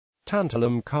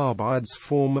Tantalum carbides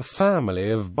form a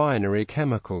family of binary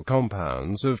chemical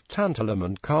compounds of tantalum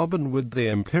and carbon with the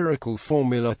empirical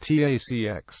formula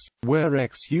TaCx, where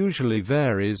X usually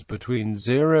varies between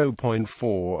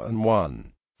 0.4 and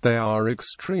 1. They are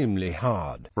extremely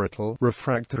hard, brittle,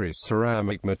 refractory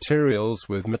ceramic materials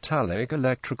with metallic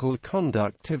electrical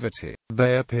conductivity.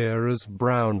 They appear as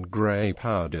brown-gray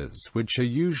powders which are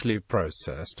usually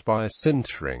processed by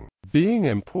sintering. Being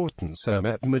important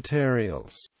cermet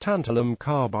materials, tantalum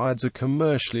carbides are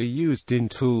commercially used in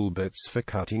tool bits for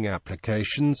cutting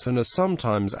applications and are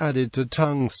sometimes added to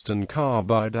tungsten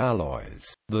carbide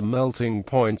alloys. The melting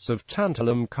points of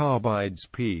tantalum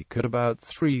carbides peak at about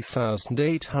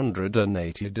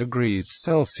 3,880 degrees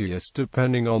Celsius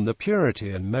depending on the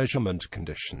purity and measurement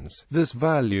conditions. This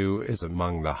value is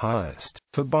among the highest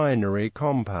for binary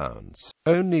compounds.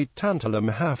 Only tantalum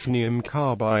hafnium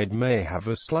carbide may have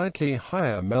a slightly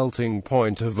higher melting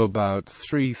point of about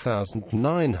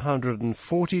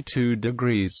 3,942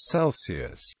 degrees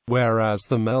Celsius, whereas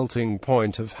the melting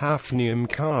point of hafnium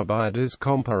carbide is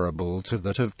comparable to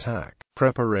that of TaCx.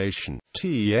 Preparation.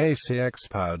 TaCx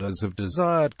powders of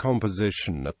desired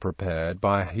composition are prepared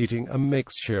by heating a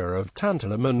mixture of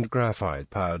tantalum and graphite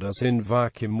powders in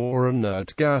vacuum or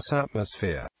inert gas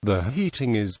atmosphere. The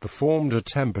heating is performed at a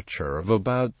temperature of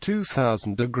about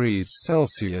 2000 degrees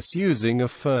Celsius using a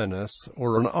furnace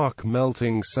or an arc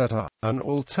melting setup. An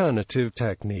alternative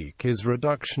technique is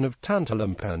reduction of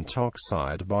tantalum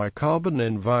pentoxide by carbon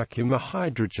in vacuum or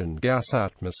hydrogen gas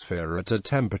atmosphere at a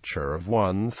temperature of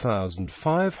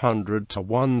 1500 to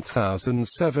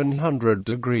 1700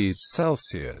 degrees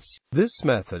Celsius. This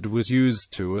method was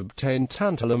used to obtain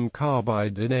tantalum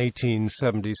carbide in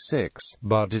 1876,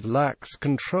 but it lacks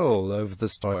control over the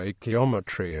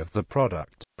stoichiometry of the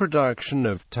product. Production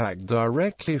of TaCx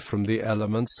directly from the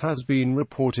elements has been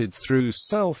reported through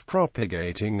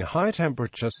self-propagating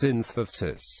high-temperature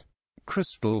synthesis.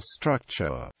 Crystal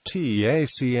structure.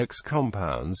 TaCx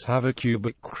compounds have a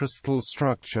cubic crystal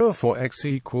structure for X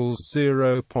equals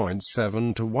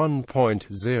 0.7 to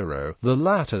 1.0. The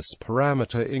lattice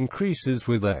parameter increases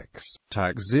with X.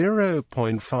 TaCx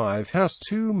 0.5 has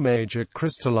two major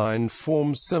crystalline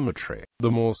form symmetry.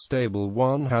 The more stable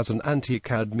one has an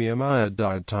anti-cadmium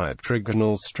iodide type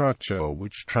trigonal structure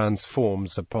which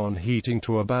transforms upon heating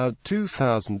to about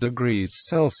 2000 degrees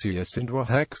Celsius into a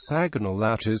hexagonal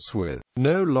lattice with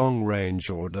no long-range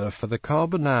order for the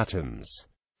carbon atoms.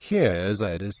 Here Z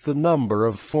is the number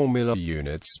of formula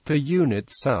units per unit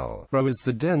cell. Rho is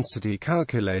the density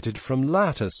calculated from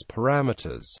lattice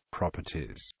parameters.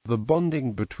 Properties. The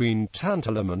bonding between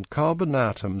tantalum and carbon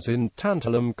atoms in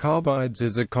tantalum carbides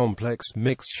is a complex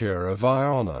mixture of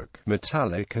ionic,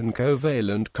 metallic and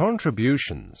covalent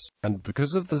contributions, and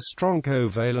because of the strong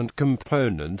covalent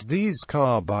component these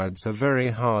carbides are very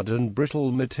hard and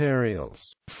brittle materials.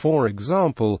 For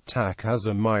example, TaCx has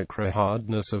a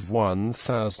microhardness of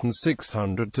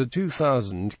 1,600 to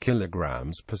 2,000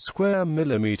 kilograms per square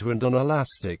millimeter and an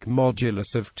elastic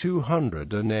modulus of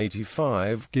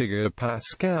 285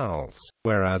 gigapascals,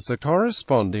 whereas the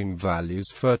corresponding values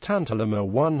for tantalum are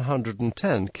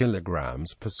 110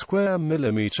 kilograms per square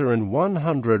millimeter and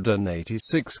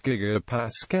 186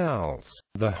 gigapascals.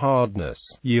 The hardness,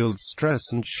 yield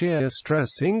stress and shear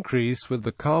stress increase with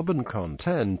the carbon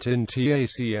content in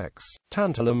TaCx.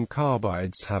 Tantalum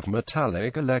carbides have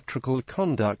metallic electrical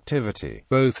conductivity,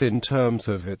 both in terms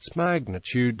of its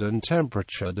magnitude and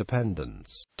temperature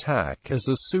dependence. TaCx is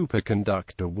a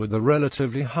superconductor with a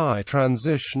relatively high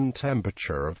transition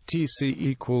temperature of Tc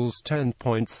equals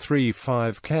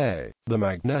 10.35 K. The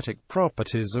magnetic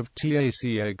properties of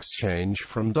TaCx change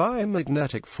from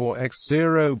diamagnetic for X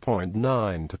 0.9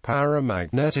 to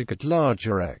paramagnetic at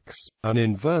larger X. An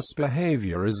inverse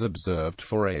behavior is observed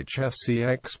for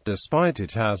HFCx, despite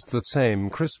it has the same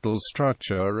crystal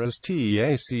structure as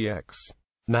TaCx.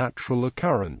 Natural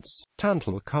occurrence.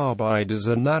 Tantalum carbide is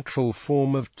a natural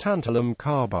form of tantalum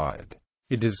carbide.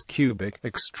 It is cubic,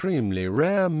 extremely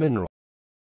rare mineral.